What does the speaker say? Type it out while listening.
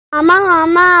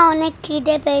মামা অনেক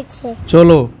খিদে পেয়েছে।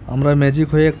 চলো আমরা ম্যাজিক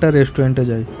হয়ে একটা রেস্টুরেন্টে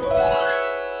যাই।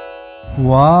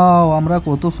 ওয়াও, আমরা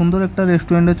কত সুন্দর একটা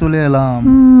রেস্টুরেন্টে চলে এলাম।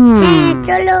 হ্যাঁ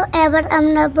চলো এবার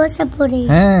আমরা বসে পড়ি।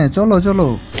 হ্যাঁ চলো চলো,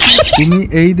 তুমি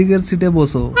এই দিকের সিটে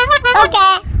বসো। ওকে।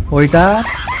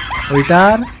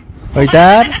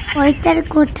 ওইটার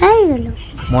কোথায় গেল?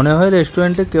 মনে হয়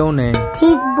রেস্টুরেন্টে কেউ নেই।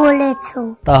 ঠিক বলেছো।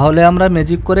 তাহলে আমরা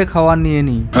ম্যাজিক করে খাবার নিয়ে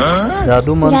নিই।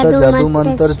 জাদু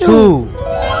মন্তর ছু।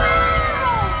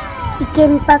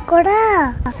 চিকেন পাকোড়া।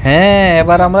 হ্যাঁ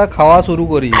এবার আমরা খাওয়া শুরু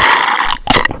করি।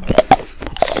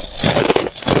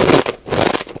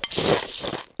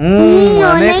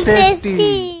 অনেক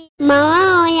টেস্টি। মামা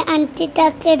ওই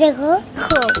আন্টিটাকে দেখো।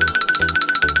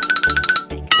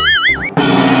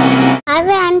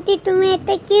 আরে আন্টি তুমি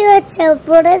এটা কি হচ্ছে,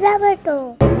 পড়ে যাবে তো।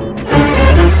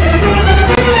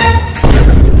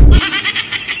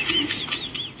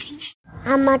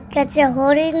 আমার কাছে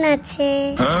হরিণ আছে,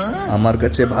 আমার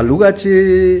কাছে ভালুক আছে,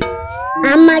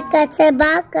 আমার কাছে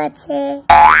বাঘ আছে,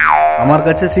 আমার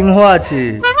কাছে সিংহ আছে,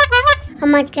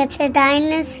 আমার কাছে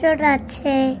ডাইনোসর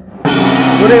আছে।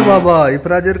 ওরে বাবা,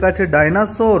 ইফরাজের কাছে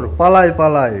ডাইনোসর,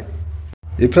 পালায়।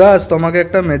 ইফরাজ তোমাকে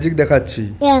একটা ম্যাজিক দেখাচ্ছি।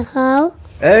 দেখাও।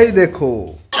 এই দেখো।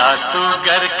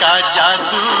 जादूगर का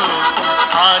जादू,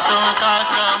 हाथों का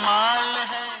कमाल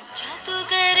है।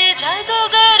 जादूगर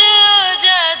जादूगर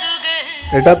जादूगर।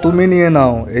 এটা তুমি নিয়ে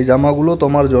নাও, এই জামাগুলো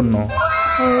তোমার জন্য।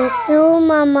 থ্যাংক ইউ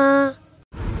মামা।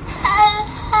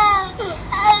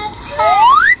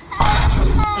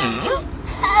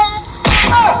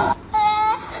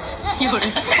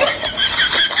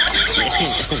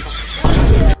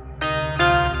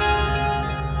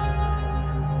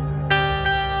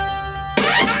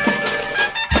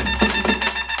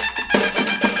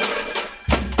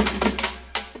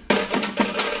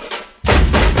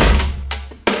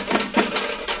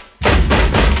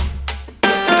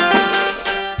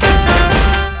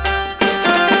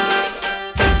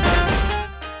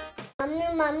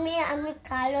 মাম্মি আমি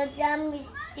কালো জাম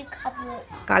মিষ্টি খাবো।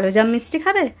 কালো জাম মিষ্টি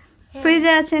খাবে?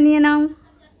 ফ্রিজে আছে, নিয়ে নাও।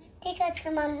 ঠিক আছে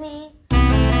মাম্মি।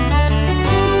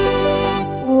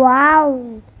 ওয়াও,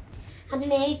 আমি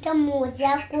এটা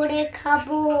মজা করে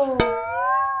খাবো।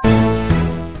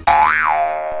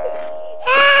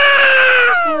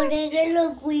 পড়ে গেল,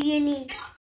 গুলিয়ে নি।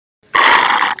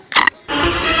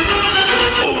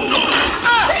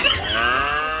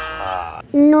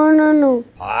 নো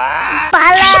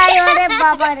পালাই। ওরে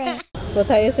বাবারে,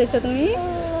 কোথায় এসেছো তুমি?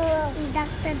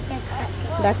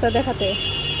 ডাক্তার দেখাতে।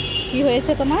 কি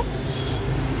হয়েছে তোমার?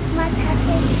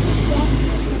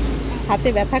 হাতে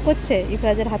ব্যথা করছে,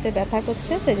 ইফরাজের হাতে ব্যথা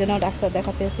করছে, সেই জন্য ডাক্তার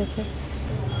দেখাতে এসেছে।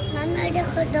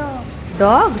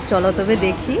 ডগ, চলো তবে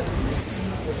দেখি।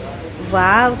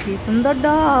 ওয়াও কি সুন্দর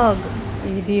ডগ,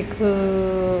 এই দেখো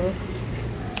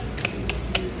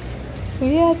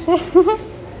শুয়ে আছে।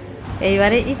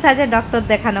 এইবারে ইফরাজের ডক্টর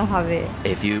দেখানো হবে।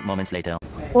 A few moments later.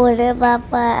 ওরে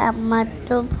বাবা, আমার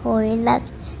তো ভয়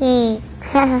লাগছে।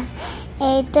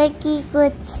 এটা কি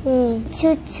করছে?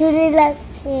 ছুটছুরি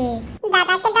লাগছে।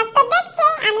 দাদাকে ডক্টর দেখছে,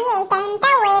 আমি এই টাইমটা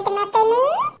ওয়েট মেপে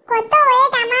নিই। কত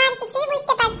ওয়েট আমার কিছুই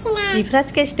বুঝতে পারছি না।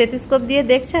 ইফরাজকে স্টেথোস্কোপ দিয়ে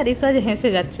দেখছে আর ইফরাজ হেসে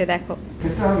যাচ্ছে। দেখো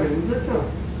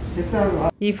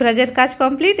ইফরাজের কাজ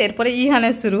কমপ্লিট, এরপরে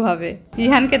ইহানের শুরু হবে।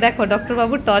 ইহানকে দেখো ডক্টর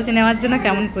বাবু টর্চ নেওয়ার জন্য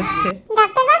কেমন করছে।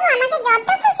 ডক্টর বাবু আমাকে যত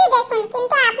খুশি দেখুন,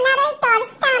 কিন্তু আপনার ওই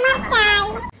টর্চটা আমার চাই।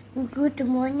 Good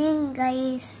morning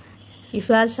guys.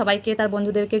 ইফরাজ সবাইকে, তার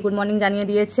বন্ধুদেরকে গুড মর্নিং জানিয়ে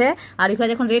দিয়েছে। আর ইফরাজ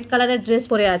এখন রেড কালারের ড্রেস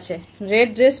পরে আছে, রেড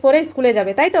ড্রেস পরে স্কুলে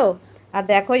যাবে, তাই তো? আর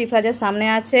দেখো ইফরাজের সামনে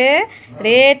আছে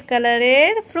রেড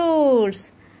কালারের ফ্রুটস,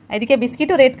 এদিকে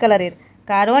বিস্কিটও রেড কালারের,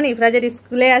 কারণ ইফরাজের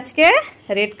স্কুলে আজকে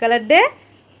রেড কালার ডে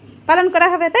পালন করা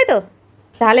হবে, তাই তো?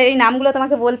 তাহলে এই নামগুলো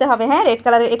তোমাকে বলতে হবে। হ্যাঁ, রেড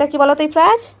কালারের এটা কি বলো তো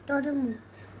ইফরাজ?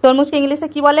 তরমুজ। তরমুজকে ইংলিশে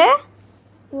কি বলে?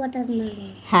 ওয়াটারমেলন।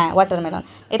 হ্যাঁ ওয়াটারমেলন।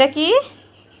 এটা কি?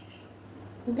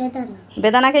 বেদানা।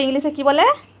 বেদানাকে ইংলিশে কি বলে?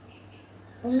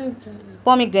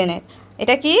 পমিগ্রেনেট।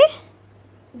 এটা কি?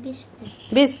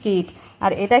 বিস্কিট।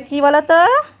 আর এটা কি বলো তো?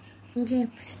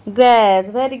 Grapes.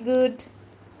 Very good.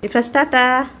 Ifraz tata.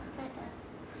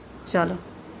 চলো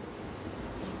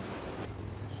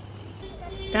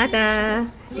টাটা।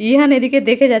 ইহান এদিকে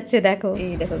দেখে যাচ্ছে, দেখো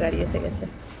এই দেখো গাড়ি এসে গেছে।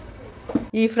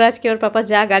 ইফরাজকে ওর পাপা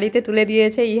যা গাড়িতে তুলে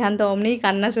দিয়েছে, ইহান তো অমনিই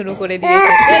কান্না শুরু করে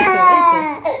দিয়েছে।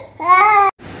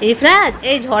 ইফরাজ,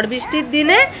 এই ঝড় বৃষ্টির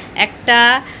দিনে একটা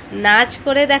নাচ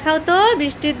করে দেখাও তো,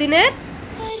 বৃষ্টির দিনে।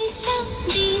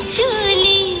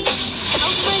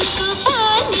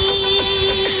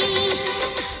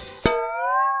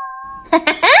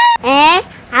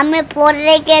 আমি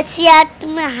পড়ে গেছি আর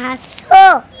তুমি হাসছো।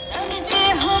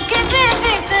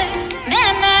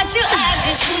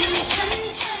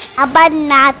 আবার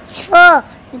নাচছো,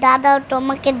 দাদা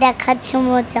তোমাকে দেখাচ্ছে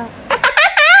মজা।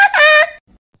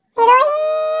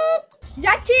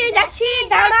 যাচ্ছি যাচ্ছি,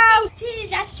 দাঁড়াও,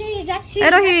 যাচ্ছি যাচ্ছি।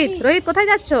 রোহিত, রোহিত কোথায়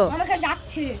যাচ্ছ? আমাকে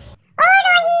ডাকছে। ও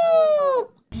রোহিত,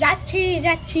 যাচ্ছি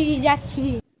যাচ্ছি যাচ্ছি।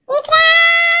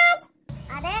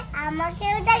 আরে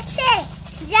আমাকেও ডাকছে,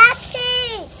 যাচ্ছি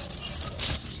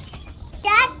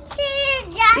যাচ্ছি।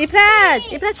 ইফরাজ,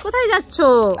 ইফরাজ কোথায় যাচ্ছ?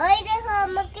 ওই দেখো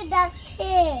আমাকে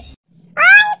ডাকছে।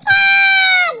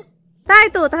 তাই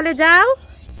তো, তাহলে যাও।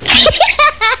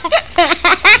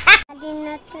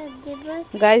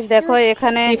 গাইস দেখো,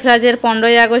 এখানে ইফরাজের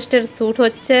 15ই আগস্টের শ্যুট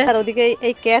হচ্ছে, আর ওদিকে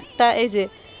এই ক্যাটটা এই যে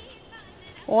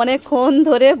অনেকক্ষণ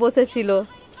ধরে বসেছিল,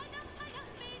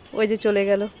 ওই যে চলে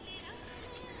গেল।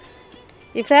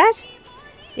 ইফরাজ,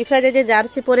 ইফরাজ এই যে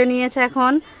জার্সি পরে নিয়েছে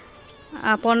এখন,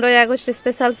 15ই আগস্ট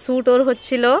স্পেশাল শ্যুট ওর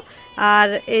হচ্ছিল। আর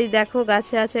এই দেখো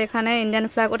গাছে আছে এখানে ইন্ডিয়ান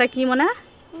ফ্ল্যাগ, ওটা কি মনে?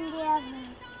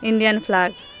 Indian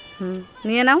flag.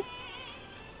 নিয়ে নাও।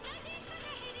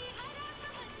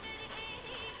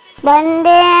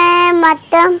 বন্দে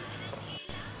মাতরম,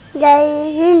 জয়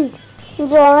হিন্দ,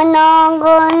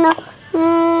 জনগণ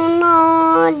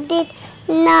মনোদিত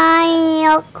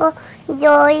নায়ক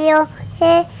জয়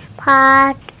হে,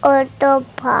 ভাট অটো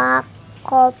ভাগ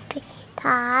কপি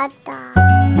থাটা।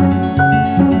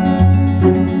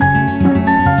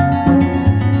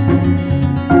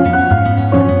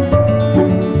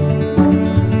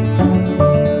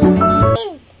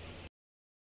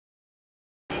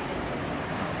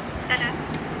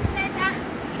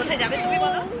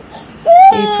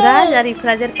 ইফরাজ আর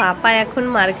ইফরাজের পাপা এখন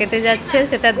মার্কেটে যাচ্ছে,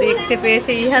 সেটা দেখতে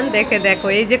পেয়েছে ইহান। দেখে দেখো,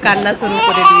 এই যে কান্না শুরু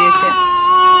করে দিয়েছে।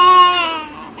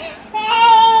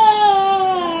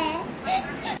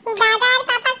 দাদার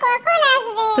পাপা কখন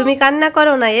আসবে? তুমি কান্না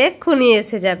করো না, এক্ষুনি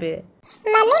এসে যাবে।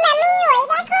 মাম্মি মাম্মি, ওই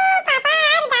দেখো পাপা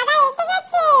আর দাদা এসে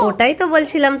গেছে। ওটাই তো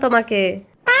বলছিলাম তোমাকে।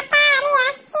 পাপা আমি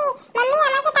আসছি, মাম্মি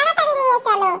আমাকে তাড়াতাড়ি নিয়ে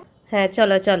চলো। হ্যাঁ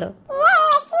চলো চলো। ইয়ে,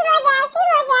 কি মজা কি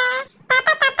মজা।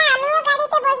 পাপা পাপা আমিও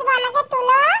গাড়িতে বসবো, আমাকে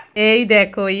তুলো। এই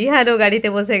দেখো, ইহানও গাড়িতে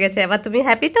বসে গেছে। এবার তুমি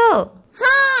হ্যাপি তো?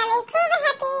 হ্যাঁ আমি খুব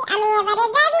হ্যাপি, আমি এবারে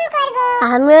ড্রাইভিং করব।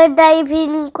 আমিও ড্রাইভিং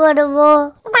করব।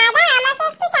 দাদা আমাকে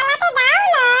একটু চালাতে দাও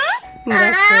না।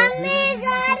 আমি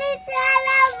গাড়ি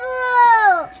চালাবো।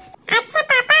 আচ্ছা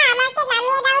পাপা আমাকে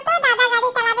নামিয়ে দাও তো, দাদা গাড়ি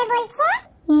চালাবে বলছে।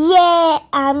 ইয়ে,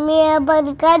 আমি আবার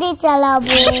গাড়ি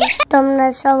চালাবো। তোমরা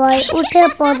সবাই উঠে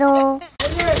পড়ো।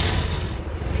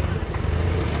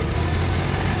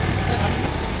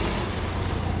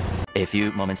 A few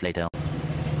moments later.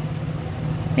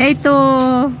 এই তো,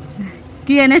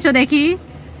 কি এনেছো দেখি,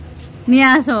 নিয়ে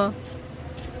আসো।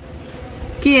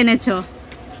 কি এনেছো?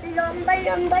 লম্বা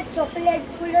লম্বা চকলেট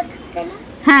গুলো থাকে না?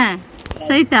 হ্যাঁ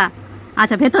সেইটা।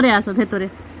 আচ্ছা ভেতরে আসো, ভেতরে।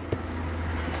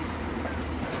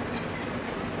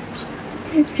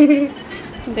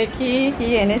 দেখি কি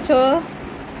এনেছো।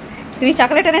 তুমি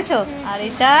চকলেট এনেছো, আর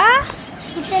এটা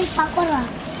চিকেন পাকোড়া।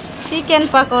 চিকেন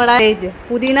পাকোড়া। এই যে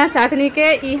পুদিনা চাটনিকে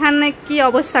ইহান কি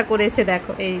অবস্থা করেছে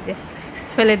দেখো, এই যে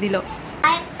ফেলে দিল।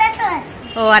 আরেকটা তো আছে।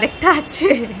 ও আরেকটা আছে,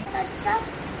 আচ্ছা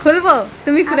খুলবো?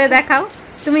 তুমি খুলে দেখাও,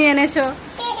 তুমি এনেছো।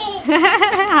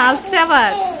 হাসছে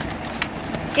আবার।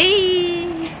 এই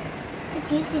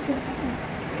কি চিকেন?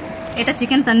 এটা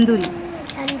চিকেন তন্দুরি,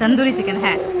 তন্দুরি চিকেন।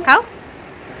 হ্যাঁ খাও,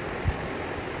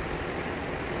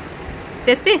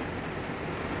 টেস্টি।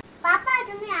 পাপা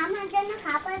তুমি আমার জন্য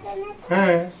খাবার এনেছো?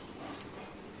 হ্যাঁ,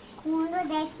 কোনটা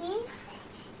দেখি?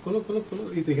 খোলো খোলো খোলো,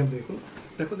 এই তো এখান থেকে খোলো।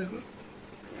 দেখো দেখো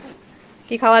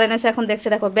কি খাবার এনেছে এখন দেখছে,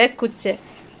 দেখো ব্যাগ খুঁজছে।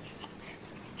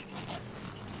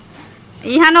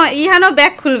 ইহানো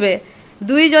ব্যাগ খুলবে।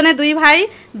 দুইজনে দুই ভাই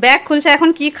ব্যাগ খুলছে এখন,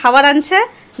 কি খাবার আনছে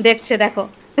দেখছে। দেখো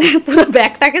পুরো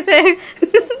ব্যাগটাকে সে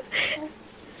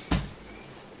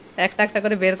একটা একটা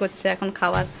করে বের করছে এখন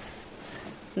খাবার।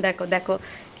 দেখো দেখো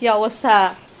কি অবস্থা।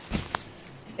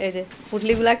 এই যে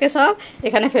পুটলিগুলাকে সব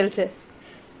এখানে ফেলছে,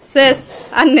 শেষ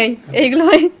আর নেই।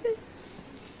 এইগুলোই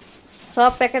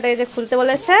সব প্যাকেট এই যে খুলতে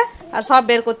বলেছে, আর সব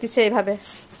বের করতেছে এইভাবে।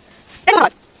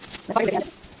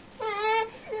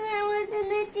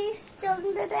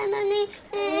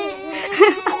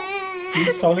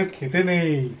 চকলেট খেতে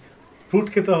নেই, ফ্রুট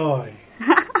খেতে হয়।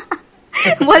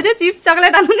 বলছে চিপস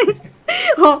চকলেট আনুনি।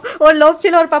 ওর লোভ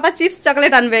ছিল ওর পাপা চিপস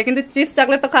চকলেট আনবে, কিন্তু চিপস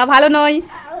চকলেট তো খাওয়া ভালো নয়।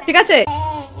 ঠিক আছে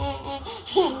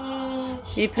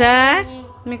ইফরাজ,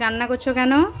 তুমি কান্না করছো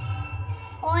কেন?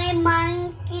 ওই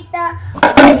মাংকিটা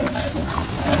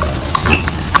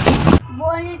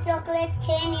বল চকলেট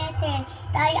খেয়ে নিয়েছে,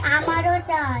 তাই আমারও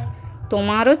চাই।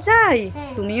 তোমারও চাই?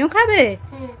 হ্যাঁ। তুমিও খাবে?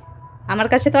 হ্যাঁ, আমার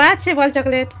কাছে তো আছে বল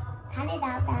চকলেট। তাহলে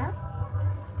দাও দাও।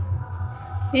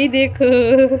 এই দেখো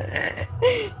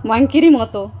মাংকিরই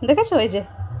মতো, দেখেছো? এই যে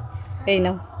এই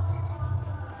নাও।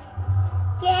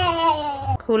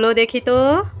 খুলো দেখি তো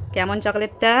কেমন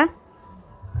চকলেটটা,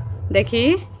 দেখি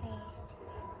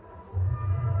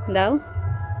দাও,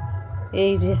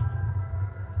 এই যে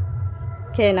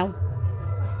খেয়ে নাও।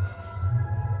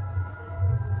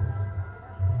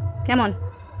 কেমন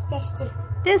টেস্টি।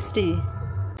 টেস্টি।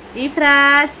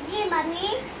 ইফরাজ, জি মামি।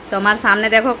 তোমার সামনে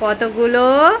দেখো কতগুলো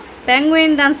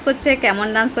পেঙ্গুইন ডান্স করছে, কেমন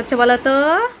ডান্স করছে বলো তো?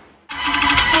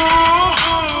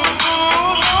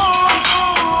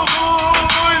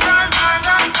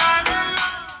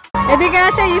 এদিকে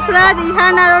আছে ইফরাজ,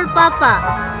 ইহান আর ওর পাপা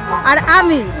আর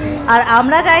আমি, আর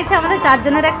আমরা চাইছি আমাদের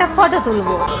চারজনের একটা ফটো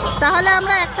তুলবো। তাহলে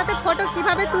আমরা একসাথে ফটো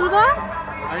কিভাবে তুলবো?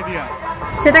 আইডিয়া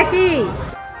সেটা কি?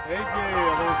 এই যে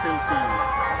আমাদের সেলফি।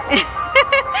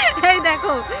 এই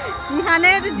দেখো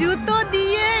ইহানের জুতো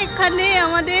দিয়ে এখানে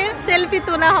আমাদের সেলফি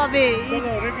তোলা হবে।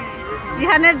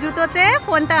 ইহানের জুতোতে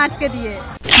ফোনটা আটকে দিয়ে।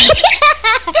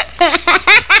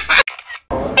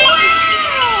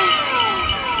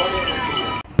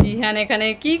 ইহান এখানে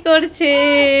কি করছে?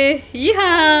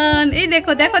 ইহান এই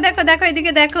দেখো দেখো দেখো দেখো,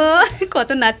 এদিকে দেখো কত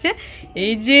নাচছে।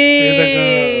 এই যে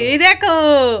এই দেখো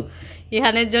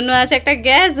ইহানের জন্য আছে একটা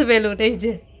গ্যাস বেলুন। এই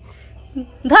যে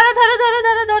ধরো ধরো ধরো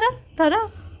ধরো ধরো ধরো,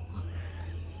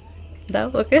 দাও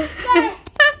ওকে।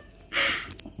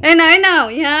 এই নাও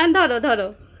ইহান, ধরো ধরো,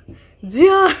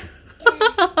 যা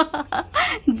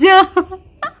যা,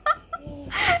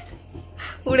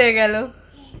 উড়ে গেল।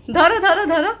 ধরো ধরো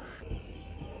ধরো,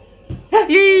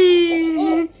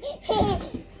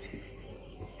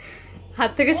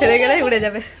 হাত থেকে ছেড়ে গেলে উড়ে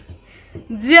যাবে।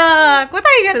 যা,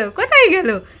 কোথায় গেল কোথায় গেল?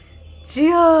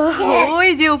 যা, ওই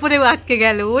যে উপরে আটকে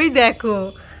গেল, ওই দেখো।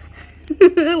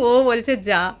 ও বলছে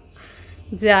যা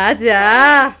যা যা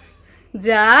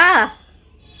যা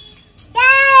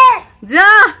যা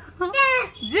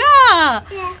যা।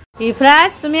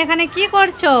 ইফরাজ তুমি এখানে কি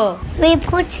করছো? আমি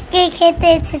ফুচকা খেতে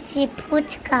এসেছি,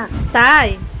 ফুচকা। তাই?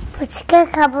 ফুচকা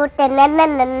খাবো।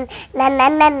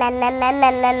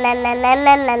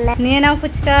 নিয়ে নাও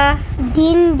ফুচকা।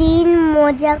 দিন দিন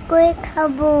মজা করে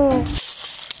খাবো।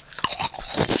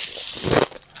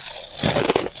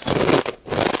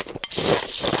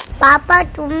 পাপা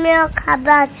তুমিও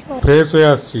খাবে? আছো? ফ্রেশ হয়ে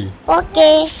আসছি।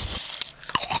 ওকে।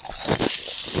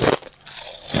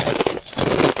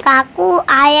 কাকু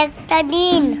আর একটা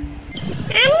দিন।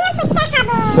 আমিও ফুচকা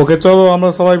খাবো। ওকে চলো আমরা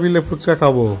সবাই মিলে ফুচকা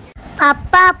খাবো।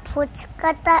 পাপা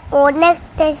ফুচকাটা অনেক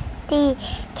টেস্টি,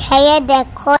 খেয়ে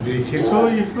দেখো। দেখেছো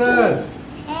ইফরাজ?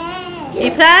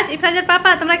 ইফরাজ, ইফরাজের পাপা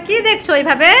তোমরা কি দেখছো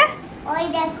এইভাবে? ওই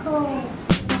দেখো।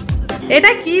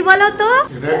 এটা কি বলো তো?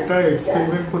 এটা একটা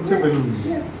এক্সপেরিমেন্ট করছে বেলুন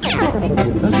নিয়ে।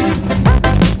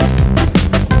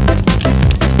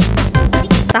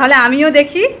 তাহলে আমিও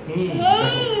দেখি।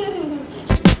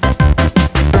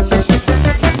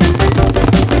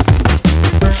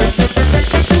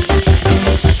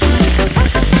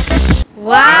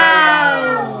 ওয়াও,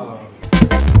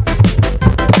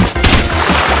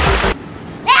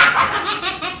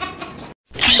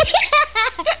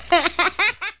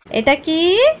 এটা কি?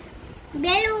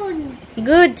 বেলুন।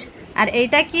 গুড। আর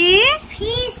এইটা কি?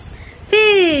 ফিশ।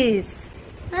 ফিশ।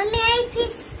 আমি এই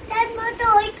ফিশটার মতো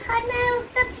ওইখানে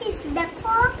একটা ফিশ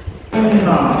দেখো।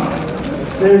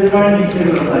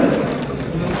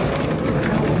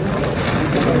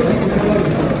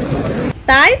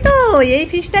 তাই তো, এই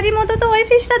ফিশটারই মতো তো ওই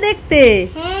ফিশটা দেখতে।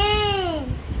 হ্যাঁ।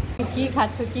 কি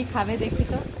খাচ্ছ, কি খাবে দেখি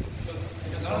তো।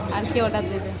 আর কি অর্ডার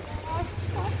দেবে?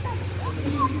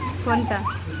 কোনটা?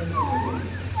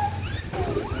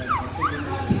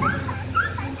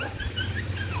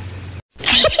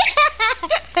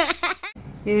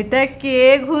 এটা কে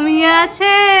ঘুমিয়ে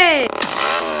আছে?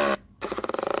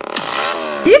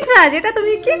 ইফরাজ, এটা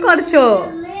তুমি কি করছো?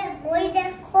 ওই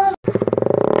দেখো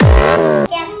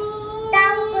ক্যাটটা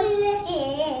করছে।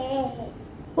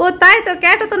 ও তাই তো,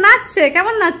 ক্যাটও তো নাচছে।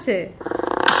 কেমন নাচছে?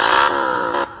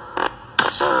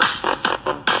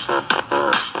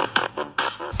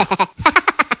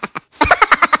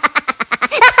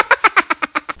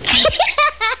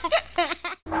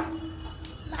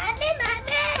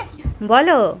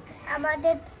 বলো।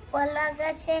 আমাদের কলা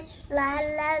গাছে লাল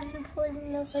লাল ফুল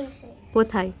হয়েছে।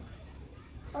 কোথায়?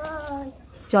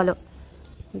 চলো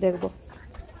দেখবো।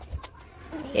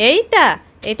 এইটা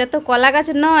এটা তো কলা গাছ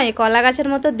নয়, কলা গাছের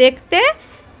মতো দেখতে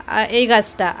এই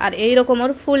গাছটা, আর এই রকম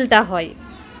ওর ফুলটা হয়।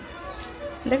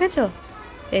 দেখেছো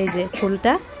এই যে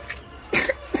ফুলটা?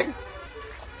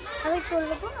 আমি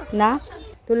তুলবো না,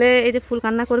 তুলে এই যে ফুল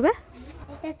কান্না করবে।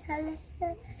 এটা তাহলে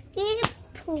কি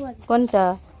ফুল? কোনটা?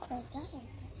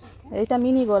 এইটা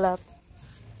মিনি গোলাপ।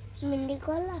 মিনি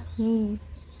কলা।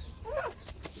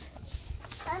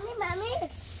 আমি মামি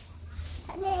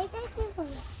আমি এটা কি ফুল?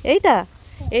 এইটা,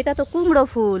 এইটা তো কুমড়ো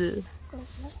ফুল।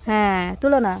 হ্যাঁ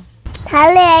তুলো না।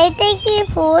 তাহলে এইটাই কি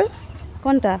ফুল?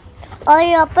 কোনটা? ওই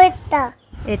অপেরটা।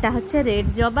 এটা হচ্ছে রেড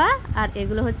জবা আর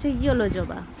এগুলো হচ্ছে ইয়েলো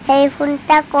জবা। এই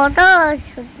ফুলটা কত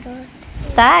সুন্দর,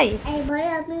 তাই এইবারে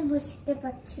আমি বুঝতে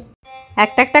পারছি।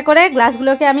 একটা একটা করে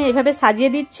গ্লাসগুলোকে আমি এইভাবে সাজিয়ে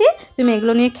দিচ্ছি, তুমি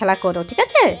এগুলো নিয়ে খেলা করো, ঠিক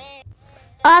আছে?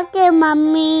 ওকে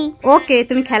মাম্মি। ওকে,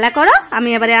 তুমি খেলা করো, আমি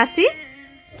এবারে আসি।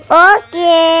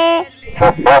 ওকে।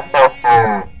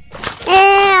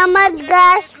 আমার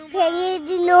গাছ ভেঙে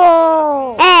দিল।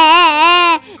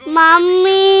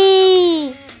 মাম্মি।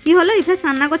 কি হলো? ইফরাজ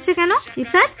কান্না করছে কেন?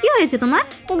 ইফরাজ কি হয়েছে তোমার?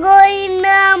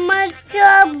 গরিলা আমার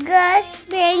সব গাছ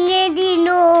ভেঙে দিল।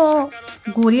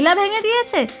 গরিলা ভেঙে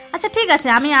দিয়েছে? আচ্ছা ঠিক আছে,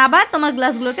 আমি আবার তোমার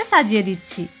গ্লাসগুলোকে সাজিয়ে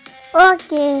দিচ্ছি।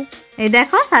 ওকে। এই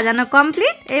দেখো সাজানো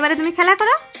কমপ্লিট, এবারে তুমি খেলা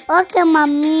করো। ওকে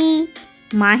মাম্মি।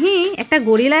 মাহি, একটা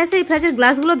গরিলা এসে ইফরাজের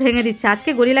গ্লাসগুলো ভেঙে দিচ্ছে,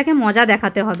 আজকে গরিলাকে মজা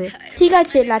দেখাতে হবে। ঠিক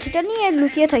আছে, লাঠিটা নিয়ে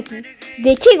লুকিয়ে থাকি,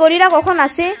 দেখি গরিলা কখন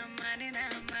আসে।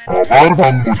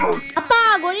 আপা,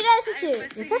 গরিলা এসেছে।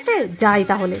 এসেছে? যাই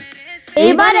তাহলে,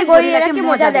 এইবারে গরিলাকে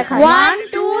মজা দেখাই। 1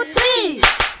 2 3।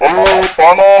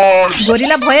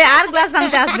 গরিলা ভয়ে আর গ্লাস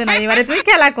ভাঙতে আসবে না, এবারে তুমি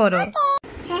খেলা করো।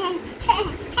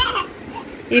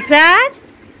 ইফরাজ,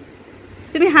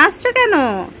 তুমি হাসছো কেন?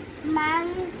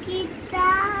 মাংকিটা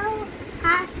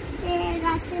হাসছে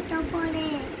গাছের উপরে।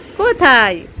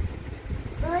 কোথায়?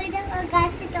 ওই দেখো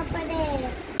গাছের উপরে।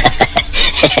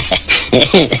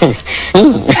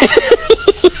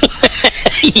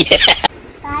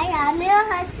 তাই আমিও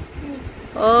হাসছি।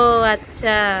 ও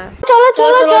আচ্ছা। চলো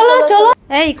চলো চলো চলো।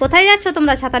 এই কোথায় যাচ্ছ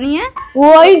তোমরা ছাতা নিয়ে?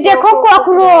 ওই দেখো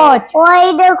ককরোচ। ওই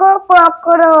দেখো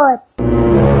ককরোচ।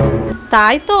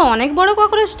 তাই তো, অনেক বড়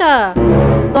ককরোচটা।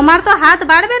 তোমার তো হাত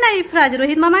বাড়বে না ইফরাজ,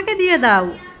 রোহিত মামাকে দিয়ে দাও।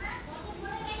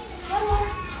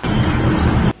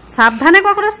 সাবধানে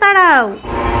ককরোচ তাড়াও।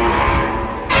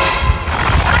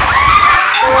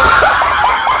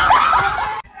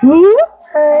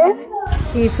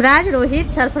 ইফরাজ, রোহিত,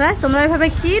 সরফরাজ, তোমরা এভাবে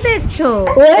কি দেখছো?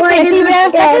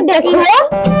 দেখো।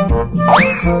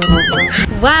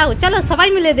 ওয়াও, চলো সবাই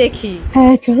মিলে দেখি।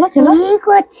 হ্যাঁ চলো চলো। কি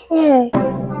করছে?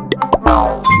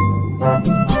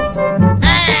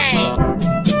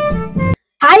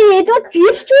 হাই, এই তো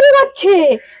চিপস চুরি করছে।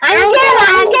 আঙ্কেল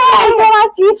আঙ্কেল, তোমার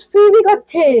চিপস চুরি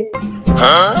করছে।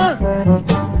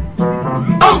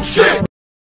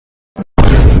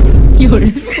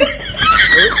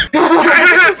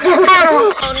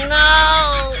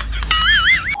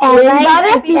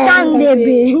 এবারে পিটান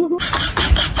দেবে।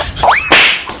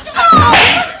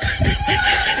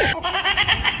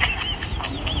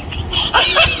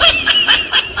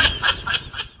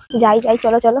 যাই যাই,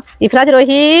 চলো চলো। ইফরাজ,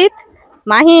 রোহিত,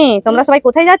 মাহি, তোমরা সবাই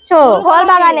কোথায় যাচ্ছ? ফল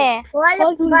বাগানে।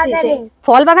 বাজারে।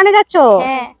 ফল বাগানে যাচ্ছ?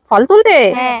 হ্যাঁ। ফল তুলতে?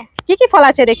 হ্যাঁ। কি কি ফল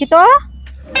আছে দেখি তো?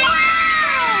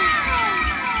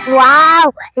 ওয়াও,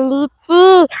 লিচি।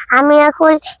 আমি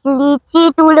এখন লিচি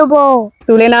তুলবো।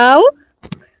 তুলে নাও,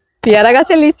 পেয়ারা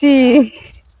গাছে লিচি।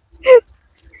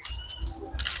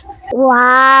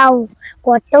 ওয়াও,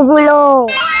 কতগুলো।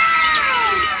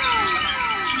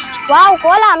 ওয়াও,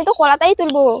 কলা, আমি তো কলাটাই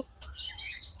তুলবো।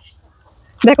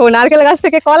 দেখো নারকেল গাছ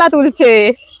থেকে কলা তুলছে।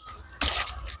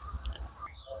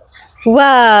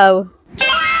 ওয়াও।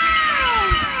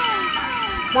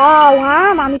 ওয়াও,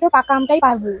 আমি তো পাকা আমটাই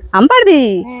পারবো। আম পারবি?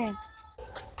 হ্যাঁ।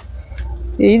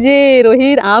 এই যে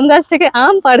রোহিত আম গাছ থেকে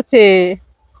আম পারছে।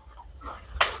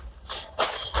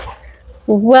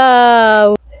 ওয়াও।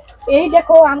 এই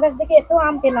দেখো আম গাছ থেকে এত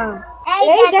আম পেলাম।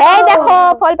 এই দেখো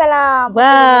ফল পেলাম।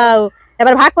 ওয়াও,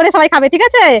 এবার ভাগ করে সবাই খাবে, ঠিক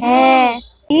আছে? হ্যাঁ।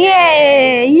 ইয়ে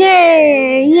ইয়ে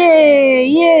ইয়ে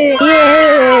ইয়ে ইয়ে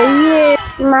ইয়ে।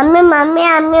 মাম্মি মাম্মি,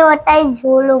 আমি ওটাই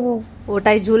ঝুলবো।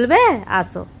 ওটাই ঝুলবে,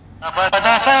 আসো।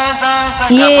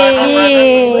 ইয়ে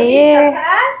ইয়ে।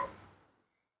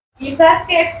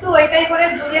 ইফরাজকে একটু ওইটাই করে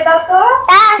ঝুলিয়ে দাও তো।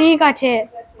 ঠিক আছে।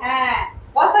 হ্যাঁ,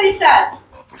 বসো ইফরাজ।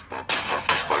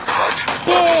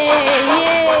 ইয়ে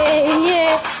ইয়ে ইয়ে।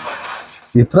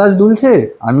 ইফরাজ দুলছে,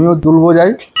 আমিও দুলবো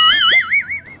যাই।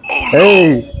 এই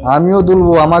আমিও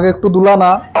দুলবো, আমাকে একটু দুলা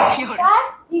না।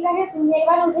 ঠিক আছে, তুমি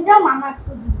এবার উঠে যাও, মামা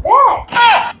একটু দিবে।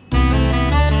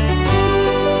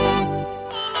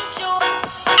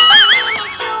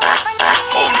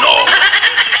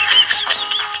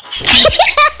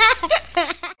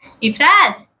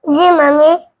 ইফরাজ, জি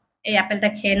মাম্মি। এই আপেলটা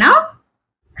খেয়ে নাও।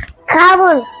 খাবো।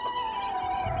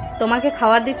 তোমাকে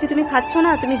খাবার দিচ্ছি, তুমি খাচ্ছ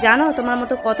না? তুমি জানো তোমার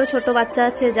মতো কত ছোট বাচ্চা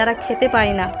আছে যারা খেতে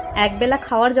পায় না, একবেলা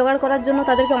খাওয়ার জোগাড় করার জন্য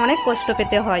তাদেরকে অনেক কষ্ট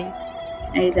পেতে হয়।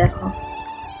 এই দেখো।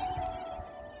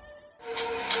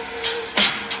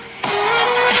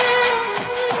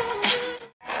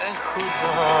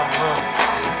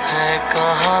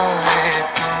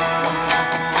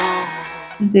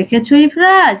 দেখেছো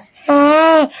ইফরাজ?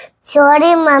 হ্যাঁ,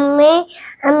 সরি মাম্মি,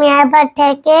 আমি এবার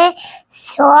থেকে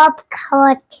সব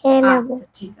খাবার খেয়ে নেব। আচ্ছা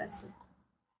ঠিক আছে,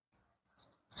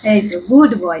 এই তো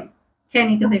গুড বয়, খেয়ে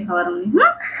নিতে হয় খাবার অমনি।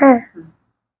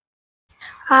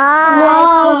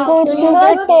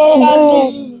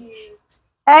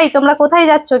 এই তোমরা কোথায়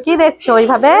যাচ্ছ? কি দেখছো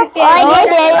ওইভাবে?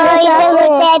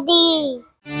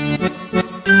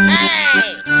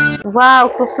 ওয়াও,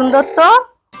 খুব সুন্দর তো।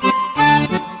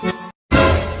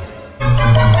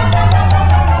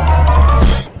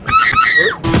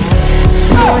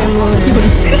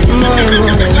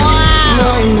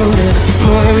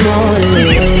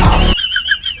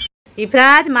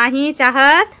 ইফরাজ, মাহি,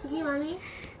 চাহাত,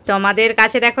 তোমাদের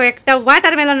কাছে দেখো একটা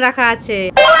ওয়াটারমেলন রাখা আছে,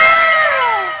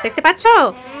 দেখতে পাচ্ছ?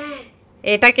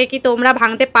 এটাকে কি তোমরা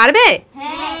ভাঙতে পারবে?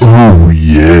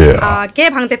 কে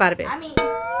ভাঙতে পারবে?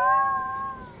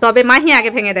 তবে মাহি আগে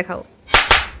ভেঙে দেখাও।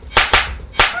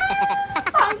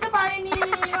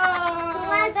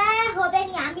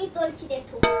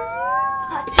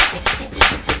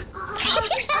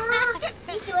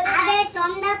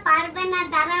 তোমরা পারবে না,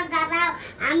 দাঁড়াও দাঁড়াও,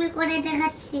 আমি করে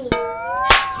দেখাচ্ছি।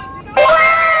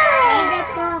 এই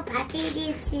দেখো, ফাটিয়ে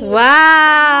দিয়েছি।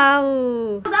 ওয়াও,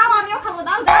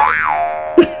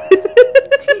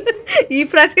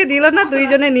 ইফরাজকে দিল না,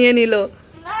 দুইজনে নিয়ে নিল।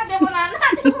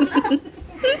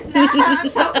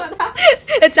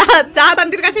 চাঁদ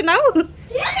আন্টির কাছে নাও।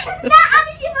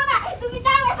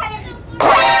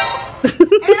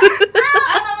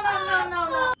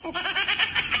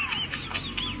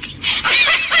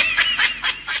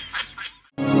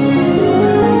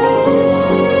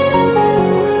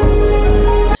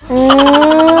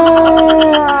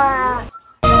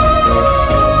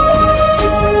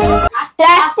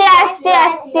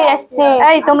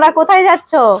 এই তোমরা কোথায়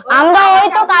যাচ্ছ? আমরা ওই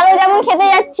তো কালো জামুন খেতে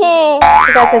যাচ্ছি।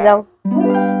 ঠিক আছে, যাও।